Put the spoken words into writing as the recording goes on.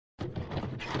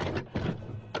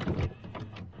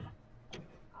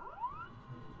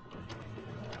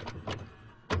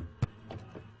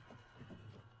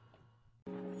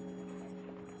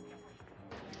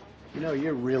You know,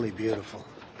 you're really beautiful.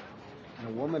 And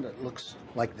a woman that looks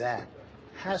like that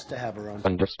has to have her own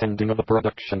understanding of the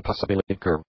production possibility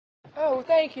curve. Oh,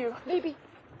 thank you. Maybe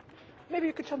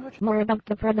you could tell me more about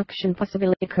the production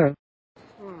possibility curve.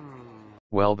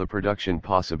 Well, the production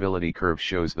possibility curve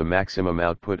shows the maximum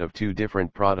output of two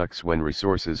different products when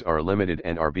resources are limited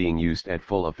and are being used at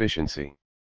full efficiency.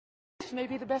 This may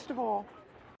be the best of all.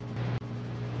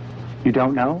 You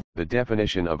don't know? The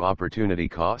definition of opportunity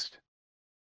cost?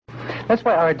 That's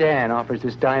why our Dan offers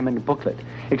this diamond booklet,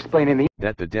 explaining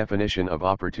that the definition of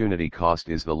opportunity cost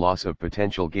is the loss of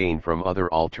potential gain from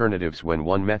other alternatives when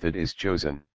one method is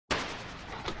chosen.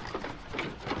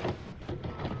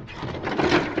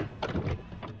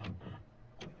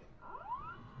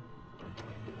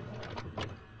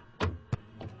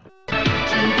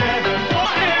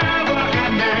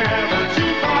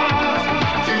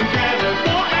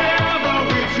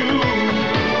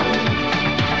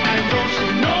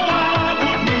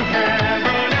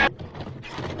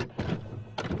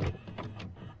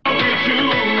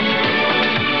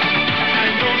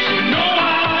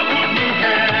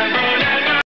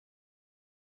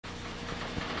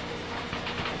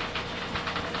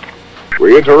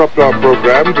 We interrupt our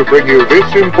program to bring you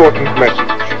this important message.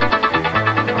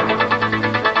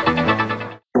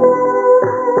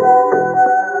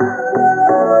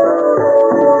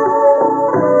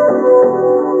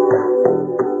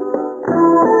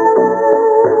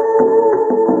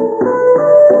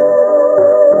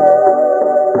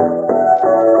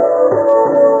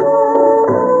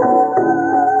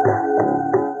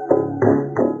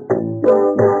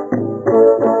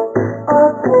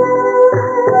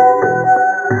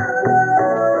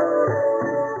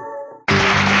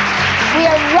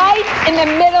 In the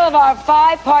middle of our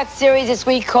 5-part series this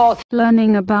week called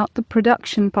Learning About the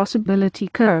Production Possibility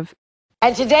Curve.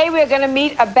 And today we're going to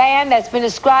meet a band that's been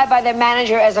described by their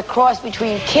manager as a cross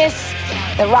between Kiss,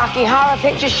 the Rocky Horror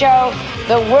Picture Show,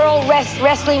 the World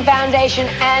Wrestling Foundation,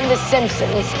 and The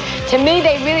Simpsons. To me,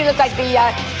 they really look like the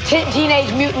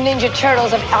Teenage Mutant Ninja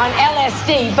Turtles on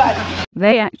LSD, but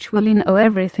they actually know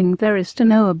everything there is to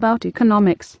know about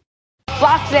economics.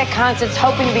 Flock to their concerts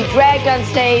hoping to be dragged on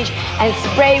stage and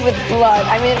sprayed with blood.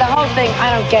 I mean, the whole thing,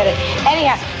 I don't get it.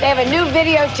 Anyhow, they have a new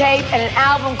videotape and an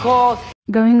album called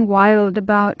Going Wild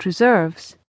About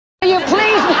Reserves. Will you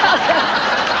please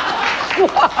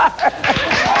welcome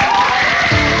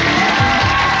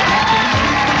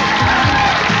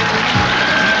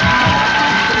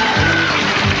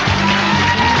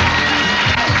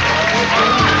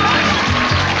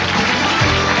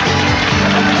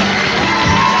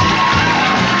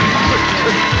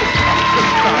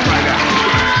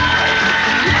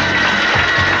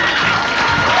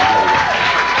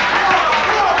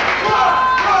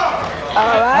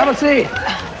Have a seat.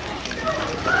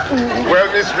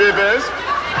 Well, Miss Rivers,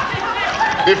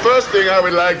 the first thing I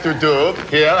would like to do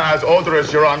here, as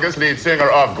Odorous Urangus, lead singer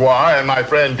of Gua, and my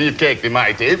friend Beefcake the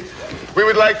Mighty, we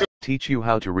would like to teach you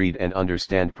how to read and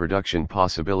understand production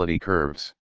possibility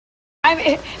curves.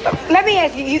 let me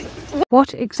ask you,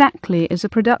 what exactly is a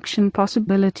production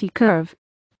possibility curve?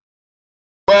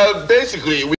 Well,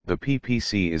 basically, the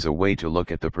PPC is a way to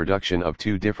look at the production of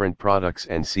two different products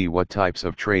and see what types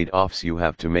of trade-offs you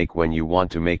have to make when you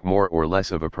want to make more or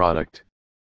less of a product.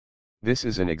 This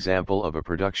is an example of a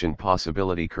production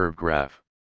possibility curve graph.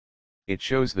 It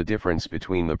shows the difference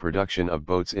between the production of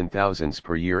boats in thousands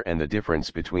per year and the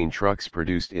difference between trucks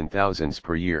produced in thousands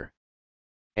per year.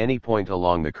 Any point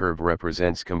along the curve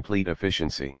represents complete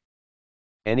efficiency.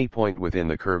 Any point within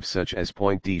the curve such as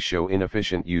point D show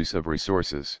inefficient use of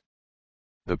resources.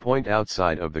 The point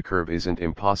outside of the curve isn't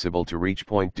impossible to reach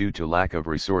point due to lack of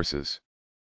resources.